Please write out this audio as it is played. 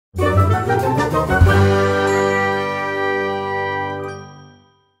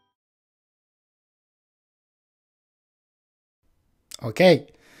Okay,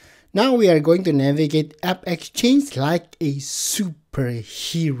 now we are going to navigate AppExchange like a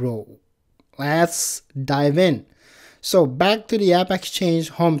superhero. Let's dive in. So back to the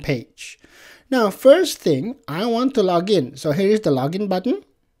AppExchange homepage. Now, first thing, I want to log in. So here is the login button.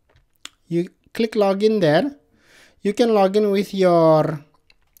 You click login there. You can log in with your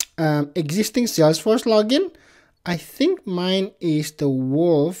existing Salesforce login. I think mine is the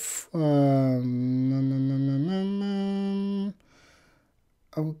Wolf.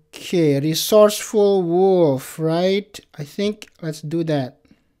 Okay, resourceful Wolf, right? I think let's do that.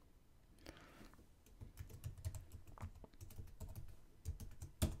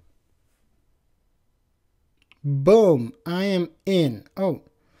 Boom, I am in. Oh,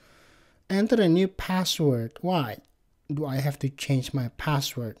 enter a new password. Why do I have to change my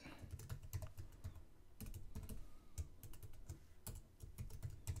password?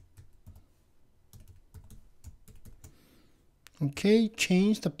 Okay,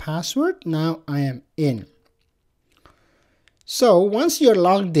 change the password. Now I am in. So once you're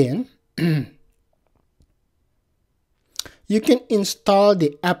logged in, you can install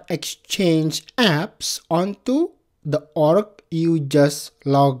the AppExchange apps onto the org you just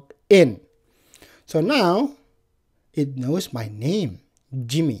logged in. So now it knows my name,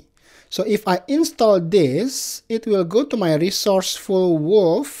 Jimmy. So if I install this, it will go to my resourceful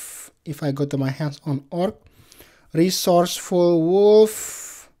wolf. If I go to my hands-on org, resourceful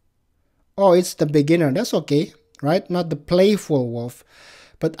wolf. Oh, it's the beginner. That's okay, right? Not the playful wolf.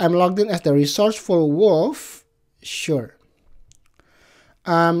 But I'm logged in as the resourceful wolf. Sure.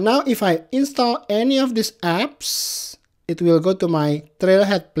 Now, if I install any of these apps, it will go to my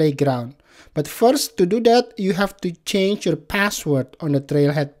Trailhead Playground. But first, to do that, you have to change your password on the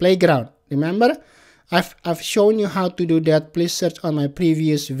Trailhead Playground. Remember, I've shown you how to do that. Please search on my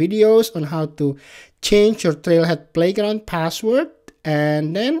previous videos on how to change your Trailhead Playground password,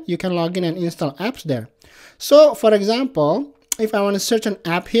 and then you can log in and install apps there. So, for example, if I want to search an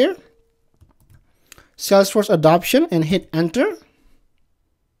app here, Salesforce adoption, and hit enter.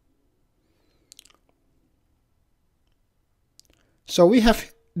 So we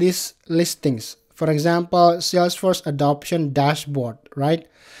have these listings. For example, Salesforce adoption dashboard, right?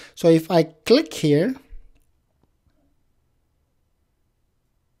 So if I click here,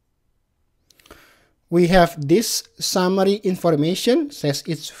 we have this summary information, says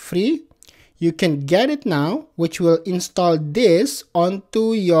it's free. You can get it now, which will install this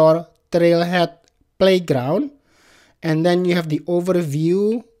onto your Trailhead Playground. And then you have the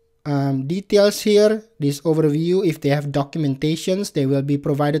overview details here. This overview, if they have documentations, they will be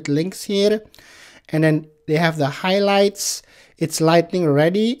provided links here. And then they have the highlights. It's lightning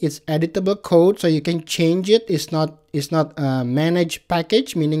ready. It's editable code, so you can change it. It's not a managed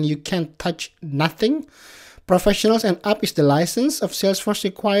package, meaning you can't touch nothing. Professionals and up is the license of Salesforce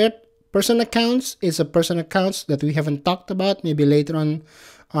required. Person accounts is a person accounts that we haven't talked about. Maybe later on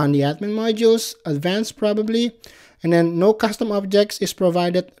the admin modules. Advanced probably. And then no custom objects is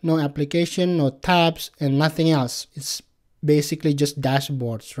provided, no application, no tabs, and nothing else. It's basically just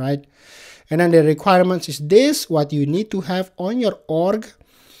dashboards, right? And then the requirements is this, what you need to have on your org.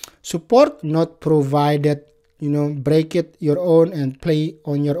 Support not provided, break it your own and play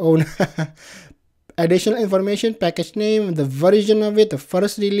on your own. Additional information, package name, the version of it, the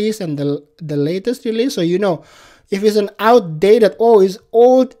first release and the latest release. So if it's an outdated, it's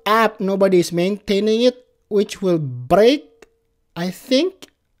old app, nobody is maintaining it, which will break, I think.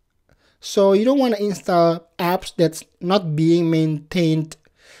 So you don't want to install apps that's not being maintained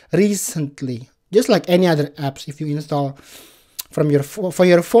recently. Just like any other apps, if you install from for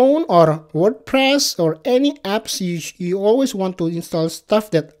your phone or WordPress or any apps, you always want to install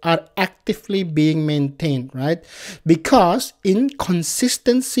stuff that are actively being maintained, right? Because in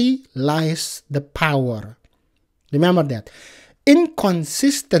consistency lies the power. Remember that.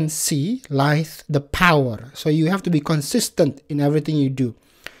 Inconsistency lies the power. So you have to be consistent in everything you do,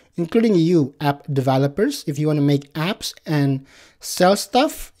 including you, app developers. If you want to make apps and sell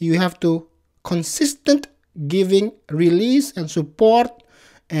stuff, you have to consistent giving release and support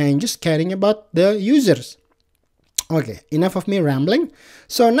and just caring about the users. Okay, enough of me rambling.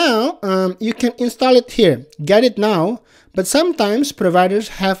 So now you can install it here. Get it now. But sometimes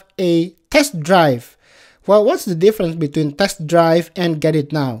providers have a test drive. Well, what's the difference between test drive and get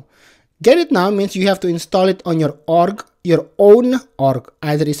it now? Get it now means you have to install it on your org, your own org.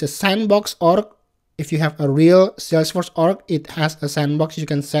 Either it's a sandbox org. If you have a real Salesforce org, it has a sandbox you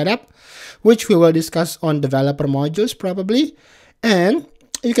can set up, which we will discuss on developer modules probably. And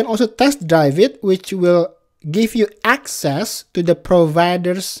you can also test drive it, which will give you access to the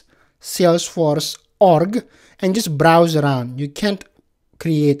provider's Salesforce org and just browse around. You can't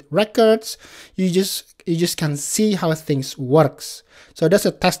create records. You just can see how things works. So that's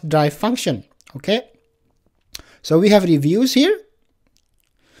a test drive function. Okay, so we have reviews here.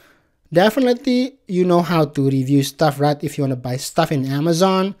 Definitely you know how to review stuff, right? If you want to buy stuff in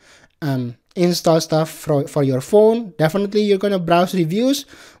Amazon, install stuff for your phone, definitely you're going to browse reviews,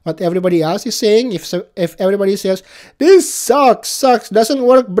 what everybody else is saying. If everybody says this sucks, doesn't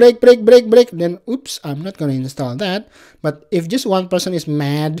work, break, then oops, I'm not going to install that. But if just one person is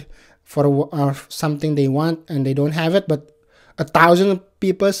mad for something they want and they don't have it, but 1,000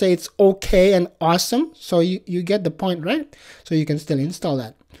 people say it's okay and awesome, so you get the point, right? So you can still install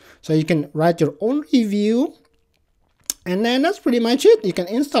that. So you can write your own review, and then that's pretty much it. You can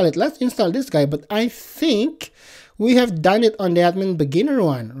install it. Let's install this guy, but I think we have done it on the admin beginner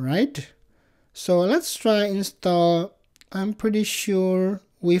one, right? So let's try install. I'm pretty sure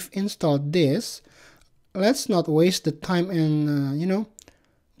we've installed this. Let's not waste the time and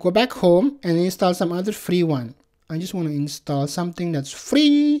go back home and install some other free one. I just want to install something that's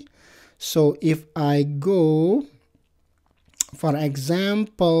free. So if I go, for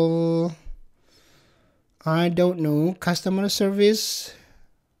example, I don't know, customer service.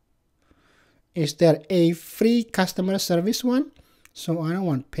 Is there a free customer service one? So I don't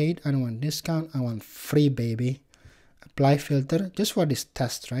want paid, I don't want discount, I want free, baby. Apply filter just for this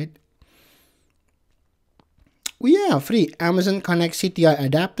test, right? Yeah, free Amazon Connect CTI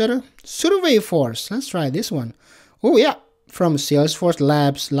adapter, Surveyforce. Let's try this one. Oh yeah, from Salesforce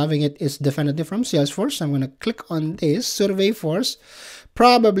Labs, loving it. It's definitely from Salesforce. I'm going to click on this Surveyforce,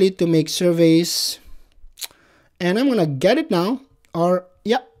 probably to make surveys, and I'm going to get it now. Or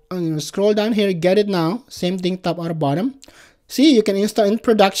yeah, I'm going to scroll down here, get it now. Same thing, top or bottom. See, you can install in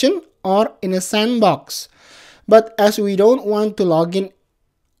production or in a sandbox. But as we don't want to log in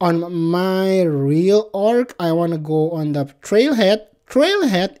on my real org, I want to go on the Trailhead.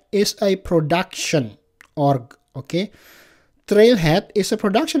 Trailhead is a production org, okay? Trailhead is a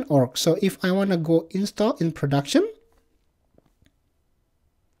production org. So if I want to go install in production,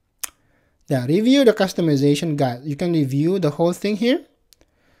 yeah, review the customization guide. You can review the whole thing here.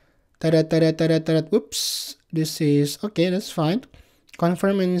 Whoops, this is okay, that's fine.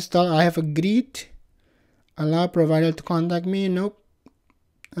 Confirm and install. I have agreed. Allow provider to contact me. Nope.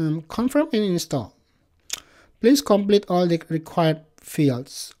 Confirm and install. Please complete all the required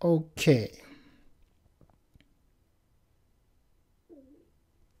fields. Okay.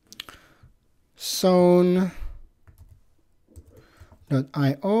 Zone.io,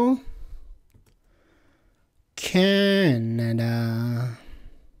 Canada.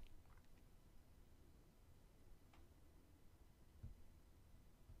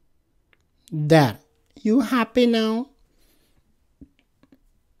 There. You happy now?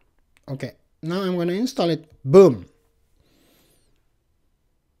 Okay. Now I'm going to install it. Boom.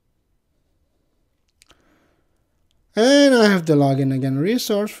 And I have to log in again.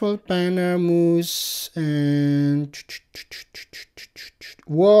 Resourceful, Banner, Moose, and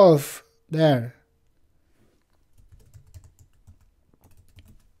Wolf. There.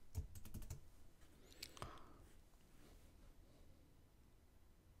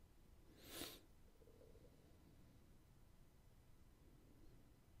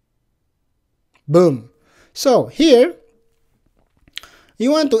 Boom. So here,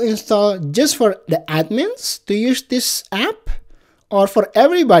 you want to install just for the admins to use this app, or for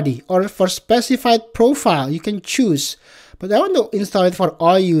everybody, or for specified profile. You can choose. But I want to install it for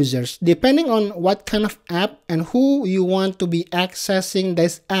all users, depending on what kind of app and who you want to be accessing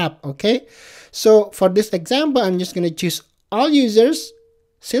this app, okay? So for this example, I'm just going to choose all users.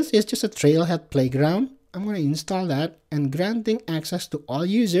 Since it's just a Trailhead Playground, I'm going to install that and granting access to all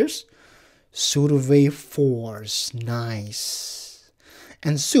users. Surveyforce, nice.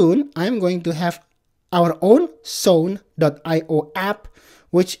 And soon I'm going to have our own Zone.io app,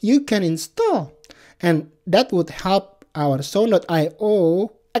 which you can install, and that would help our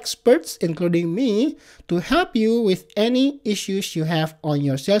Zone.io experts, including me, to help you with any issues you have on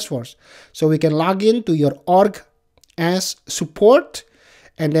your Salesforce. So we can log into your org as support,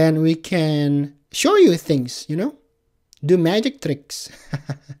 and then we can show you things, do magic tricks.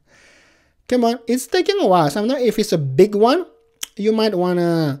 Come on, it's taking a while. Sometimes if it's a big one, you might want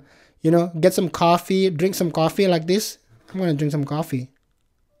to, get some coffee, drink some coffee like this. I'm going to drink some coffee.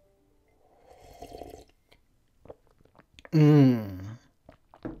 A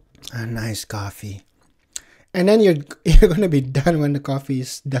nice coffee. And then you're going to be done when the coffee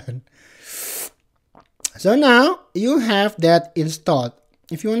is done. So now you have that installed.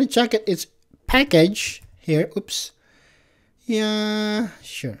 If you want to check it, it's package here. Oops. Yeah,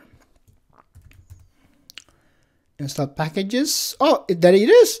 sure. Install packages. Oh, there it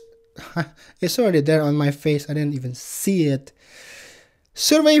is. It's already there on my face. I didn't even see it.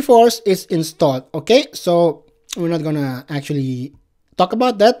 Salesforce is installed. Okay, so we're not gonna actually talk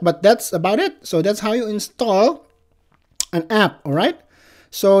about that, but that's about it. So that's how you install an app. All right.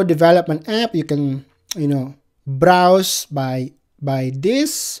 So develop an app. You can, browse by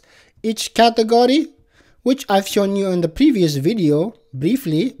this each category, which I've shown you in the previous video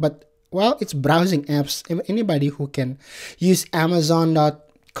briefly, but well, it's browsing apps. Anybody who can use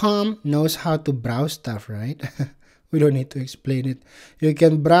Amazon.com knows how to browse stuff, right? We don't need to explain it. You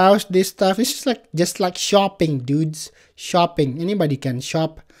can browse this stuff. It's just like shopping, dudes. Shopping. Anybody can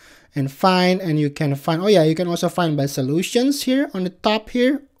shop and find, and you can find. Oh yeah, you can also find by solutions here on the top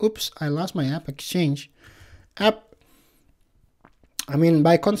here. Oops, I lost my AppExchange.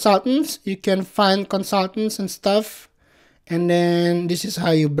 By consultants, you can find consultants and stuff. And then this is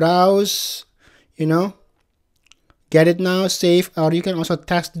how you browse, get it now, save, or you can also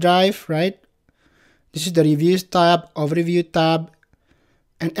test drive, right? This is the reviews tab, overview tab,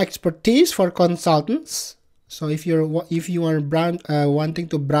 and expertise for consultants. So if you are wanting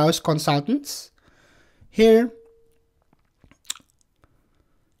to browse consultants, here,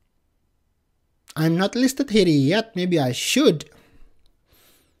 I'm not listed here yet. Maybe I should,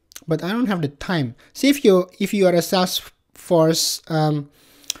 but I don't have the time. See, if you are a Salesforce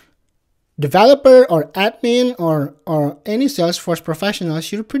developer or admin or any Salesforce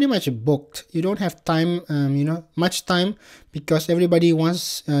professionals, you're pretty much booked. You don't have time, much time, because everybody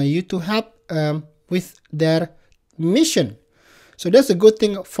wants you to help with their mission. So that's a good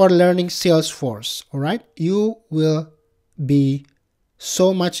thing for learning Salesforce. All right, you will be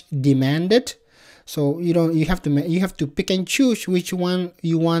so much demanded. So you have to pick and choose which one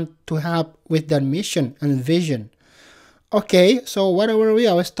you want to help with their mission and vision. Okay, so what were we?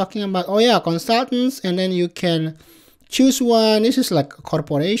 I was talking about, oh yeah, consultants, and then you can choose one. This is like a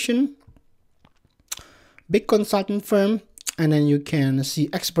corporation, big consultant firm, and then you can see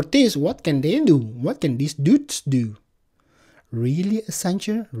expertise. What can they do? What can these dudes do? Really,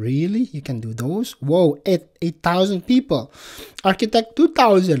 Accenture? Really? You can do those? Whoa, 8,000 people. Architect,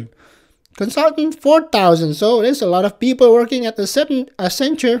 2,000. Consultant, 4,000. So there's a lot of people working at a certain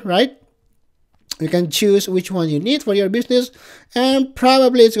Accenture, right? You can choose which one you need for your business, and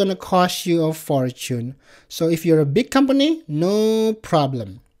probably it's going to cost you a fortune. So if you're a big company, no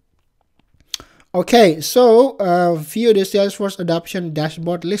problem. Okay, so view the Salesforce adoption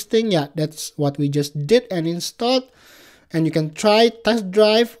dashboard listing. Yeah, that's what we just did and installed. And you can try, test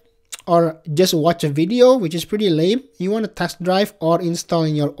drive, or just watch a video, which is pretty lame. You want to test drive or install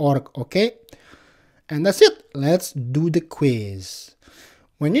in your org, okay? And that's it. Let's do the quiz.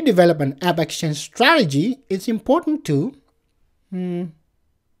 When you develop an AppExchange strategy, it's important to, yeah,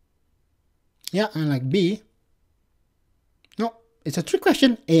 and like B. No, it's a trick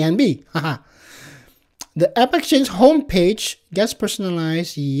question, A and B. Haha. The AppExchange homepage gets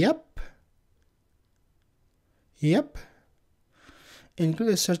personalized. Yep.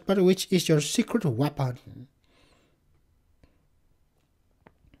 Include a search bar, which is your secret weapon.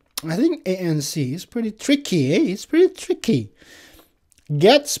 I think A and C is pretty tricky, eh? It's pretty tricky.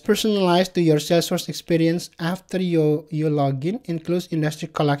 Gets personalized to your Salesforce experience after you log in. Includes industry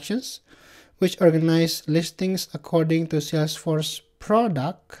collections, which organize listings according to Salesforce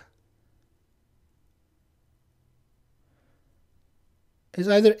product. It's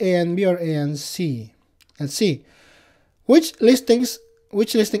either A and B or A and C. Let's see. Which listing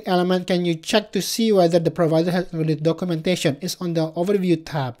element can you check to see whether the provider has included documentation? Is on the overview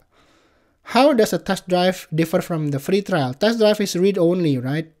tab. How does a test drive differ from the free trial? Test drive is read-only,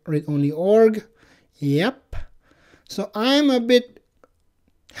 right? Read-only org. Yep. So I'm a bit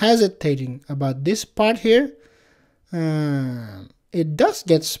hesitating about this part here. It does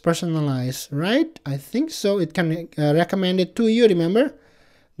get personalized, right? I think so. It can recommend it to you, remember?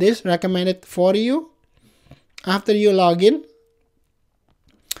 This recommended for you after you log in.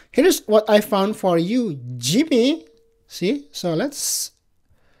 Here's what I found for you, Jimmy. See? So let's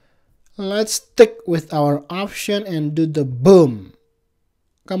stick with our option and do the boom.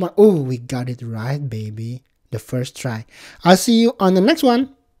 Come on. Oh, we got it right, baby. The first try. I'll see you on the next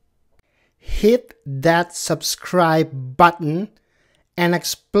one. Hit that subscribe button and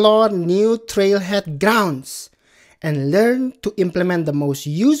explore new Trailhead grounds and learn to implement the most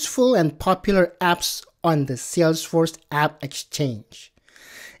useful and popular apps on the Salesforce AppExchange.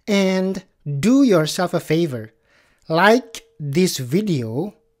 And do yourself a favor. Like this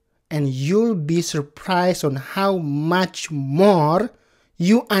video, and you'll be surprised on how much more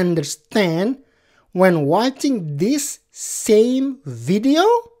you understand when watching this same video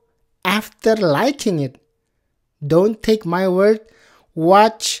after liking it. Don't take my word.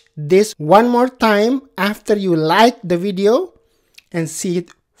 Watch this one more time after you like the video and see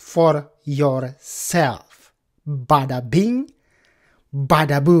it for yourself. Bada bing,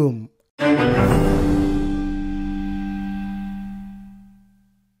 bada boom.